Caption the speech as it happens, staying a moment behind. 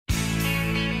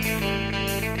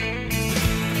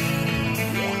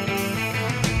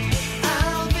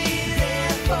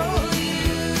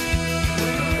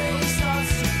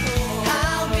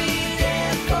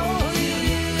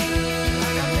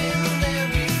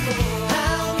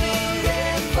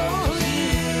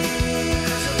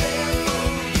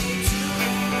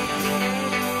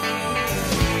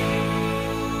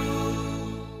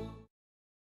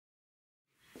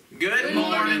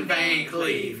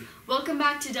Cleve. Welcome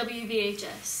back to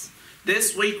WVHS.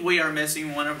 This week we are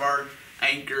missing one of our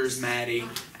anchors, Maddie,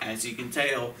 as you can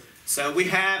tell. So we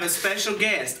have a special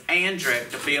guest, Andrek,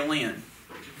 to fill in.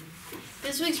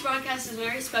 This week's broadcast is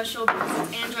very special because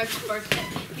it's Andrek's birthday.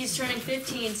 He's turning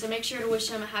 15, so make sure to wish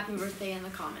him a happy birthday in the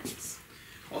comments.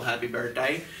 Well, happy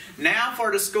birthday. Now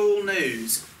for the school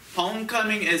news.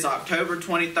 Homecoming is October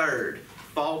 23rd.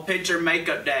 Fall Picture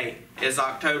Makeup Day is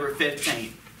October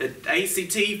 15th. The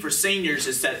ACT for seniors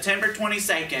is September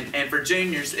 22nd, and for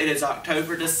juniors it is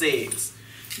October the 6th.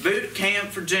 Boot Camp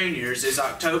for juniors is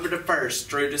October the 1st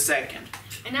through the 2nd.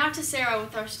 And now to Sarah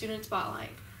with our student spotlight.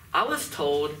 I was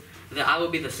told that I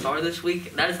would be the star this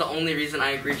week. That is the only reason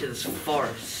I agreed to this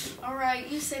farce. Alright,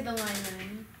 you say the line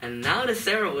then. And now to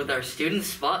Sarah with our student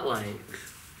spotlight.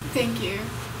 Thank you.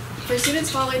 For Student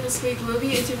Spotlight this week, we'll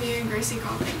be interviewing Gracie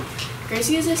Copping.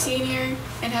 Gracie is a senior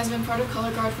and has been part of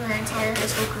Color Guard for her entire high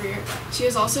school career. She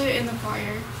is also in the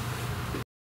choir.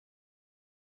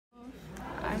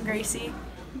 I'm Gracie.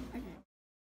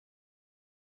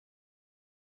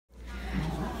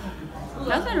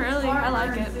 Nothing really. I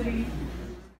like it.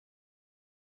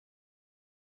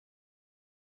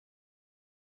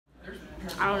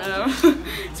 I don't know.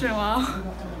 It's been a while.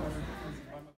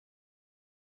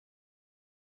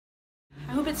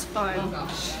 I hope it's fun.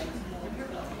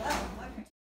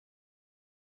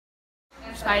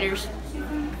 Spiders.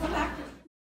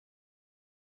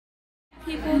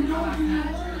 People.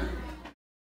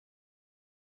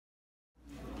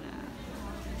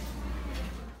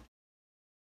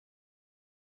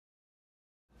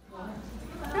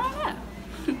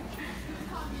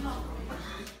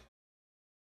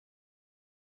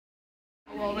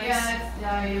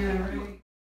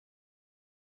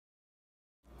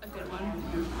 A good one.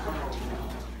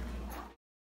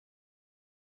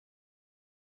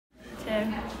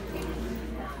 10.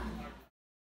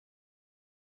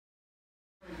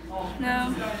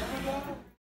 No.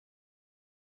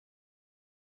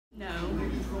 No.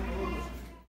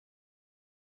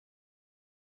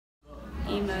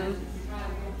 Emo.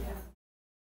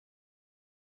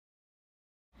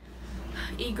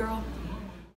 E-girl.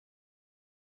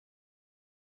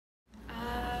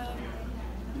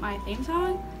 My theme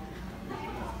song?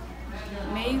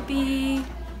 Maybe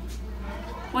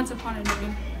Once Upon a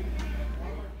Dream.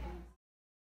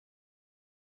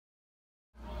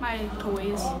 My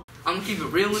toys. I'm gonna keep it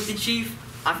real with you, Chief.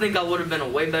 I think I would have been a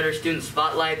way better student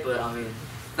spotlight, but I mean,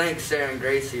 thanks Sarah and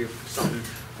Gracie for something.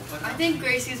 I think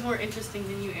Gracie's more interesting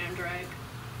than you, Andrek.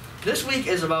 This week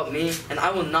is about me, and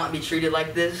I will not be treated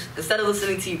like this. Instead of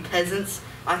listening to you peasants,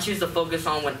 I choose to focus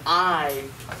on when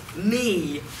Andrek,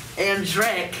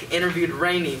 interviewed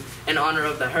Rainy in honor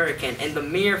of the hurricane, and the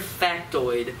mere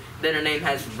factoid that her name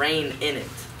has rain in it.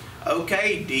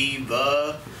 Okay,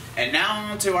 diva. And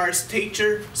now on to our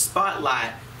teacher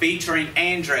spotlight featuring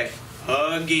Andrek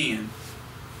again.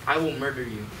 I will murder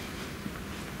you.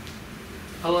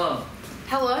 Hello.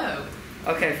 Hello.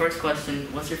 Okay, first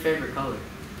question. What's your favorite color?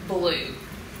 Blue.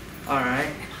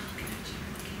 Alright.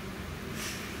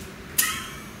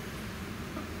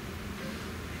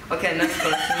 Okay, next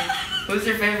question. Who's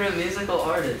your favorite musical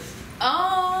artist?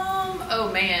 Oh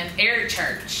man, Eric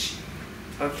Church.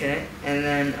 Okay, and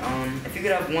then if you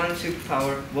could have one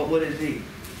superpower, what would it be?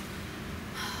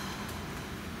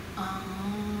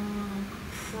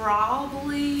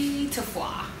 Probably to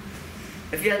fly.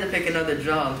 If you had to pick another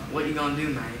job, what you gonna do,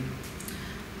 man?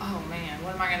 Oh man,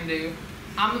 what am I gonna do?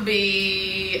 I'm gonna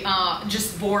be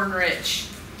just born rich.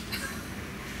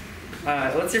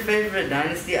 Alright, what's your favorite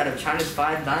dynasty out of China's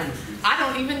 5 dynasties? I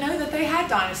don't even know that they had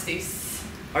dynasties.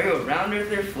 Are you a round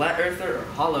earther, flat earther, or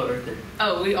hollow earther?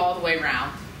 Oh, we all the way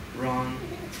round. Wrong.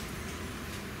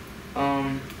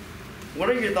 What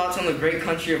are your thoughts on the great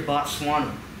country of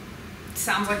Botswana?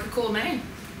 Sounds like a cool name.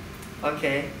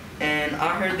 Okay, and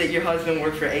I heard that your husband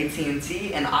worked for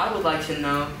AT&T, and I would like to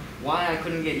know why I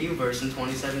couldn't get U-verse in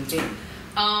 2017.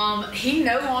 He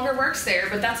no longer works there,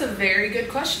 but that's a very good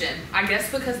question. I guess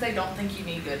because they don't think you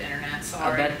need good internet,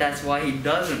 sorry. I bet that's why he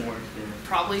doesn't work there.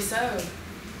 Probably so.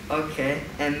 Okay,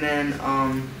 and then,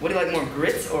 what do you like more,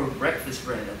 grits or breakfast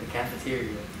bread at the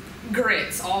cafeteria?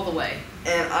 Grits, all the way.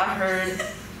 And I heard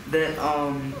that,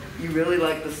 you really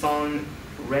like the song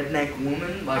Redneck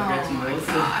Woman by Gretchen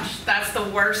Wilson. Oh my gosh, that's the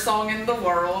worst song in the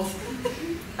world.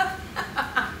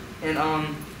 And,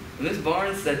 Ms.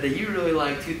 Barnes said that you really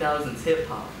like 2000s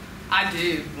hip-hop. I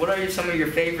do. What are some of your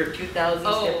favorite 2000s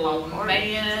hip-hop artists? Oh,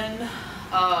 man.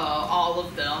 All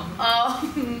of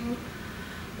them.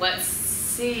 Let's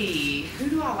see. Who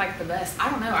do I like the best? I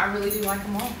don't know. I really do like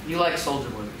them all. You like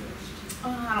Soulja Boy the best.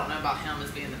 I don't know about him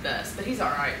as being the best, but he's all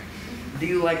right. Do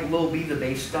you like Lil B, the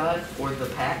bass god, or the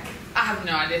Pack? I have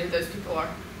no idea who those people are.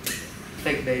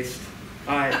 Fake based.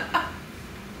 Alright.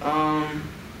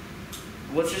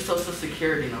 What's your social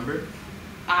security number?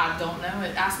 I don't know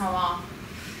it. Ask my mom.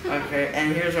 Okay,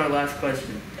 and here's our last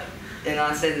question. And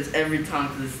I say this every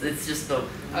time because it's just the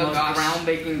most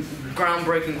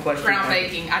groundbreaking question.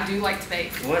 Groundbreaking. I do like to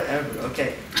bake. Whatever.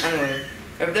 Okay. Anyway,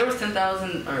 if there was $10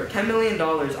 million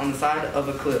on the side of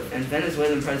a cliff, and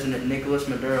Venezuelan President Nicolas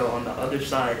Maduro on the other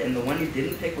side, and the one you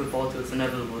didn't pick would fall to its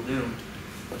inevitable doom,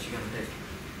 what you gonna pick?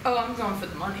 Oh, I'm going for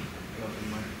the money. You going for the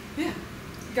money? Yeah.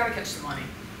 You gotta catch the money.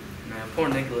 Man, poor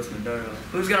Nicolas Maduro.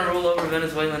 Who's gonna rule over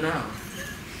Venezuela now?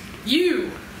 You.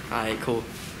 Alright, cool.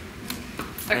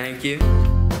 Thank you.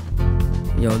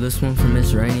 Yo, this one from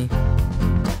Miss Rainey.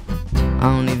 I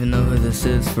don't even know who this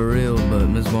is for real, but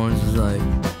Miss Barnes was like,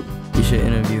 you should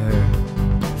interview her.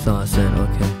 So I said,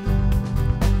 okay.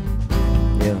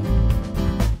 Yeah.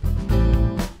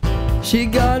 She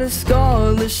got a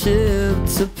scholarship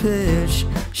to pitch.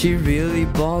 She really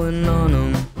ballin' on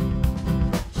 'em.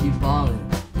 She ballin'.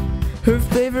 Her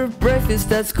favorite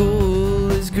breakfast at school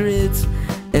is grits,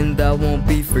 and that won't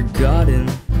be forgotten.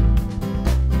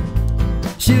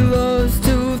 She loves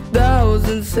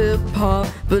 2000s hip-hop,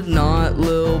 but not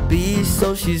Lil B,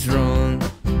 so she's wrong.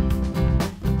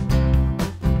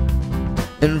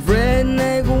 And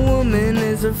Redneck Woman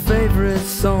is her favorite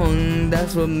song.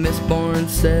 That's what Miss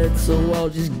Barnes said, so I'll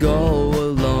just go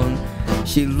along.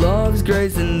 She loves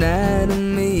Grey's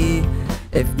Anatomy.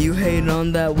 If you hate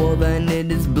on that, well then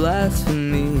it is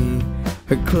blasphemy.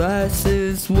 Her class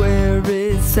is where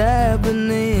it's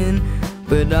happening,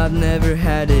 but I've never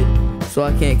had it, so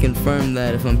I can't confirm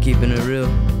that if I'm keeping it real.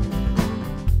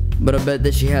 But I bet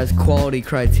that she has quality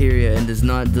criteria and does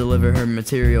not deliver her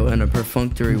material in a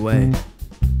perfunctory way.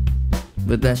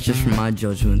 But that's just from my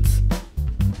judgments.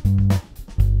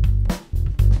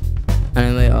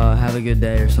 Anyway, have a good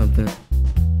day or something.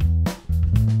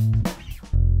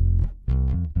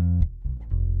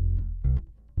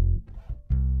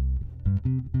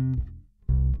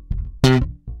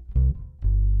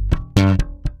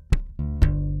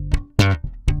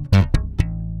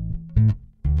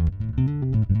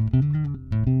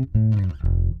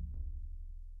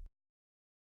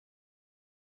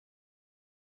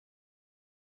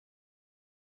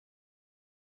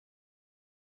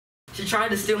 She tried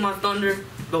to steal my thunder,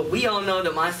 but we all know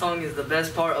that my song is the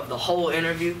best part of the whole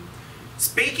interview.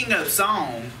 Speaking of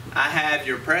song, I have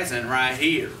your present right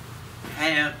here.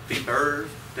 Happy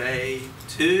birthday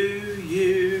to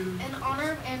you. In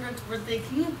honor of Andrew's birthday,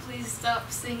 can you please stop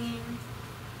singing?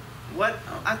 What?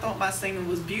 I thought my singing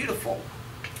was beautiful.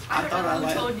 I don't know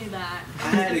who told you that. I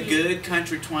had a good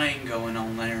country twang going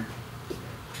on there.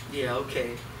 Yeah,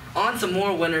 okay. On to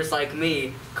more winners like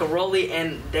me, Caroli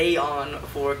and Dayon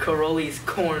for Caroli's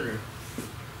Corner.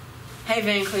 Hey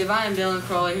Van Cleve, I am Dylan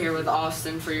Crowley here with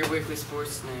Austin for your weekly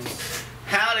sports news.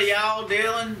 Howdy y'all,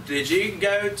 Dylan. Did you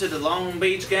go to the Long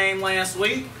Beach game last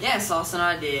week? Yes, Austin,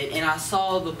 I did, and I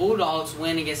saw the Bulldogs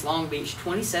win against Long Beach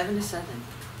 27-7.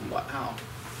 Wow.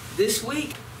 This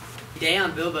week,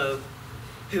 Dayon Bilbo,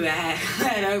 who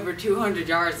had over 200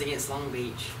 yards against Long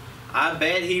Beach. I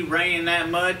bet he ran that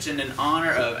much in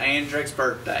honor of Andrick's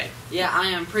birthday. Yeah, I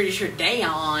am pretty sure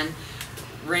Dayon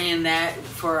ran that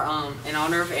for in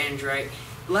honor of Andrick.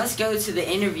 Let's go to the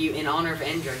interview in honor of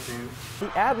Andrick then.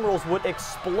 The Admirals would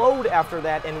explode after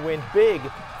that and win big,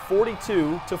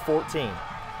 42-14.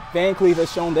 Van Cleve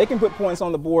has shown they can put points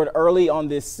on the board early on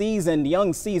this season,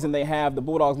 young season they have. The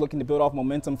Bulldogs looking to build off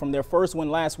momentum from their first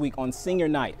win last week on senior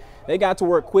night. They got to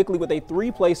work quickly with a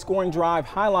three-play scoring drive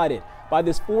highlighted by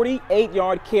this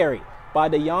 48-yard carry by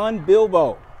Dayon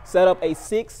Bilbo, set up a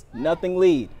 6-0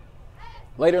 lead.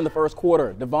 Later in the first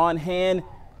quarter, Devon Hand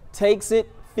takes it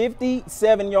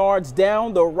 57 yards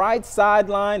down the right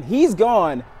sideline. He's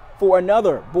gone for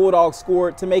another Bulldog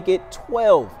score to make it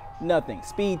 12-0.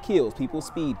 Speed kills, people.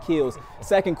 Speed kills.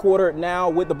 Second quarter now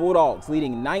with the Bulldogs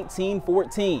leading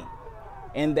 19-14.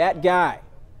 And that guy,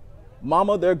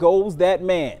 mama, there goes that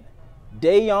man,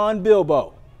 Dayon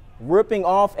Bilbo, ripping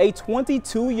off a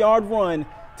 22-yard run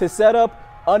to set up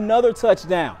another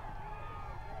touchdown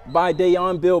by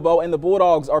Dayon Bilbo. And the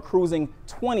Bulldogs are cruising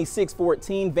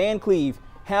 26-14. Van Cleve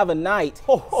have a night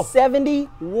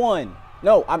 71.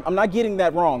 No, I'm not getting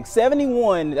that wrong.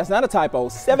 71, that's not a typo,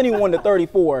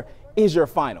 71-34 is your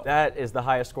final. That is the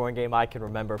highest scoring game I can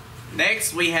remember.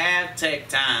 Next, we have Tech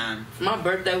Time. For my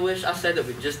birthday wish, I said that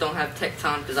we just don't have Tech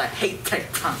Time because I hate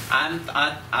Tech Time. I'm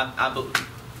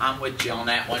with you on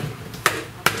that one.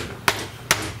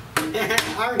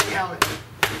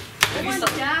 No one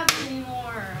dabs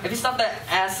anymore. If you stop that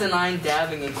asinine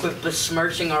dabbing and quit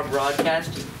besmirching our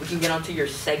broadcast, we can get onto your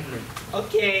segment.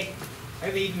 Okay,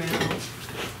 I read now.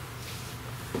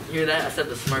 You hear that? I said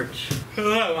besmirch.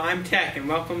 Hello, I'm Tech, and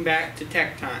welcome back to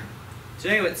Tech Time.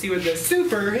 Today, let's see what the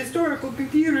super historical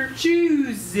computer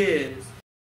chooses.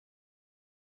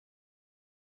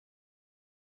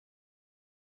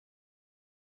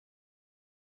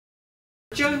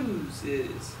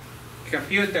 Chooses.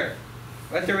 Computer.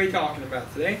 What are we talking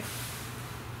about today?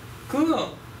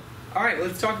 Cool. Alright,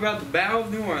 let's talk about the Battle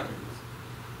of New Orleans.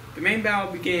 The main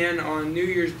battle began on New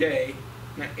Year's Day,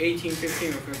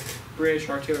 1815, with a British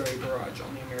artillery barrage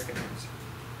on the American lines.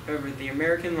 However, the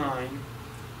American line,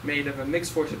 made of a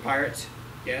mixed force of pirates,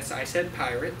 yes, I said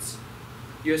pirates,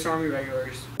 U.S. Army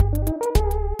regulars,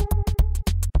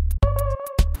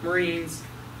 Marines,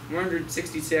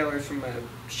 160 sailors from a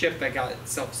ship that got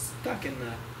itself stuck in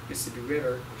the Mississippi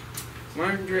River,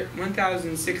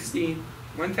 1,060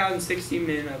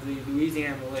 men of the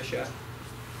Louisiana militia,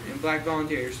 and black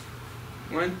volunteers,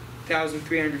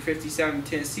 1,357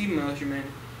 Tennessee militiamen,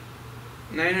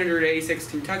 986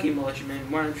 Kentucky militiamen,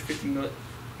 150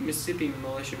 Mississippi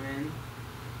militiamen,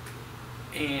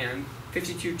 and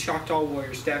 52 Choctaw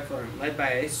warriors staffed for him, led by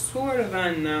a sort of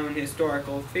unknown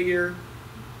historical figure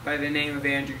by the name of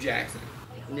Andrew Jackson.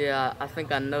 Yeah, I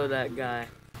think I know that guy.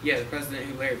 Yeah, the president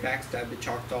who later backstabbed the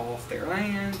Choctaw off their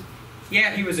land.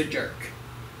 Yeah, he was a jerk.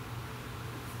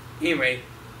 Anyway,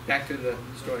 back to the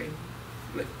story.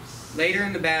 Later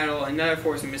in the battle, another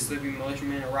force of Mississippi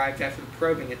militiamen arrived after the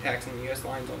probing attacks on the U.S.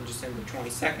 lines on December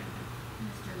 22nd.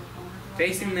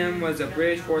 Facing them was a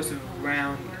British force of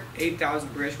around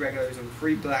 8,000 British regulars and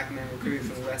 3 black men recruited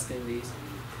from the West Indies.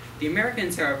 The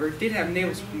Americans, however, did have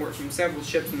naval support from several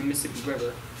ships in the Mississippi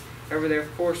River. However, their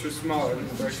force was smaller than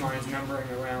the British lines,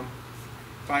 numbering around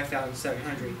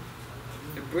 5,700.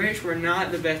 The British were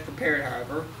not the best prepared,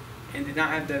 however, and did not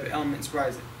have the elements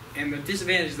rising. And the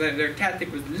disadvantage is that their tactic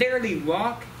was literally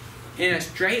walk in a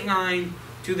straight line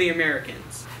to the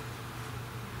Americans.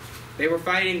 They were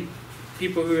fighting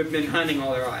people who have been hunting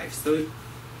all their lives. So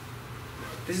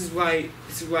this is why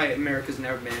America's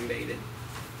never been invaded.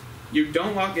 You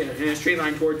don't walk in a straight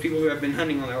line towards people who have been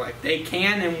hunting all their life. They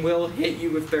can and will hit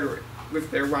you with their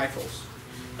rifles.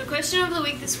 The question of the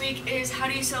week this week is, how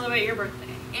do you celebrate your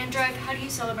birthday? Andrew, how do you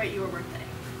celebrate your birthday?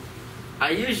 I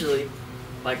usually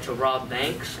like to rob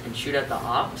banks and shoot at the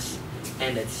ops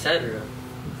and etc.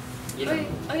 You know.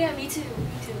 Oh yeah, me too.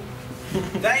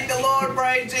 Thank the Lord,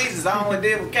 praise Jesus, I only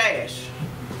did with cash.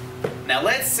 Now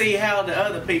let's see how the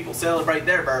other people celebrate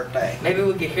their birthday. Maybe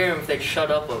we could hear them if they shut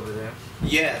up over there.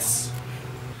 Yes.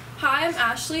 Hi, I'm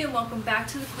Ashley, and welcome back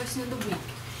to the question of the week.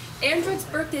 Andrew's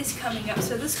birthday's coming up,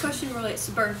 so this question relates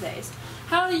to birthdays.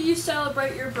 How do you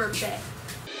celebrate your birthday?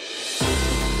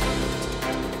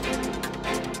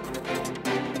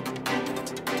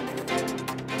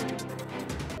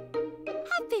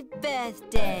 Happy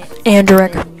birthday, Andrew.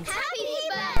 Happy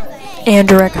birthday,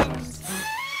 Andrew.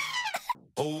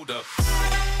 Hold up.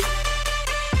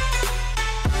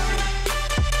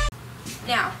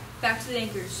 Now, back to the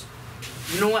anchors.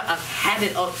 You know what? I've had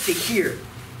it up to here.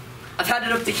 I've had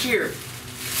it up to here.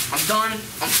 I'm done.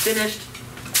 I'm finished.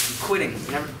 I'm quitting.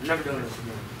 Never doing this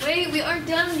again. Wait, we aren't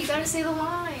done. You gotta say the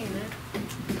line.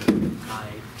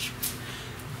 Hi.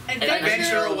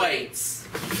 Adventure awaits.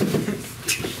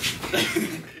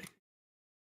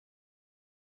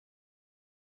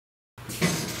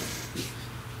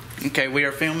 Okay, we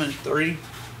are filming 3,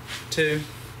 2,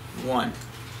 1.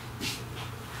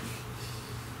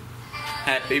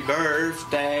 Happy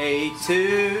birthday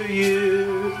to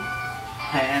you.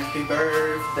 Happy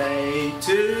birthday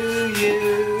to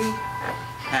you.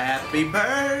 Happy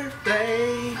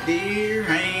birthday, dear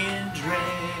Andre.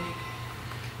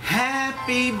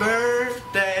 Happy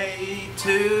birthday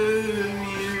to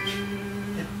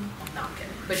you. Not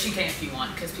kidding. But you can if you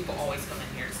want, because people always come in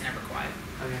here. It's never quiet.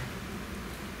 Okay.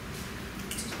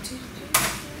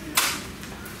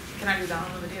 Can I do that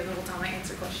on the video the whole time I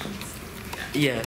answer questions? Yeah.